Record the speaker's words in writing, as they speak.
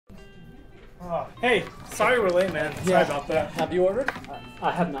Oh, hey, sorry we're late, man. Sorry about that. Have you ordered?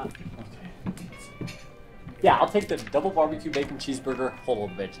 I have not. Okay. Yeah, I'll take the double barbecue bacon cheeseburger, full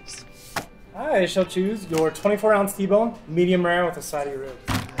of veggies. I shall choose your 24-ounce T-bone, medium rare with a side of your ribs.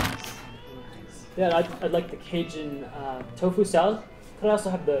 Yeah, I'd like the Cajun tofu salad. Could I also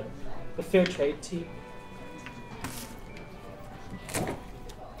have the fair trade tea?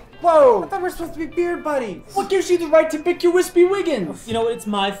 Whoa! I thought we were supposed to be beard buddies. What gives you the right to pick your wispy Wiggins? You know, it's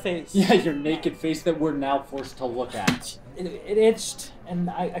my face. Yeah, your naked face that we're now forced to look at. It itched, and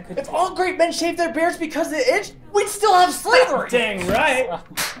I couldn't. If all great men shave their beards because it itched, we'd still have slavery. Dang right.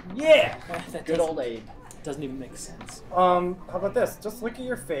 Yeah. That Good old Abe. doesn't even make sense. How about this? Just look at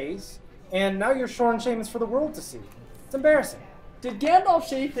your face, and now your shorn shame is for the world to see. It's embarrassing. Did Gandalf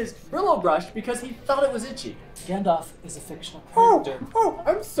shave his Brillo brush because he thought it was itchy? Gandalf is a fictional Oh, character.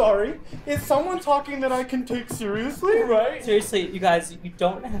 I'm sorry. Is someone talking that I can take seriously? Right? Seriously, you guys, you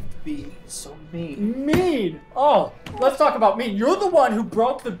don't have to be so mean. Mean! Oh, let's talk about mean. You're the one who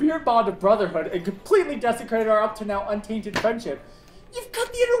broke the beard bond of brotherhood and completely desecrated our up to now untainted friendship. You've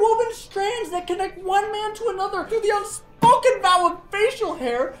cut the interwoven strands that connect one man to another through the unspoken vow of facial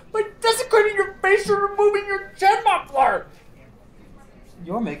hair by desecrating your face and removing your chin muffler!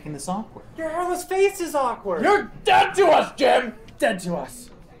 You're making this awkward. Your hairless face is awkward. You're dead to us, Jim! dead to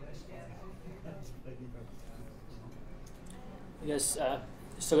us. You guys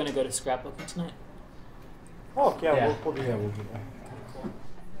still gonna go to scrapbooking tonight? Oh, yeah, Yeah. We'll do that. We'll do that.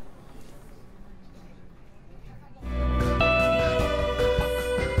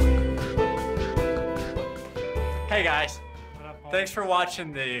 Hey guys, thanks for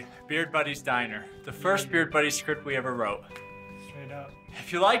watching the Beard Buddies Diner, the first Beard Buddies script we ever wrote. Straight up.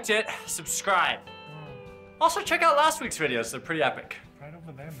 If you liked it, subscribe. Also check out last week's videos, they're pretty epic.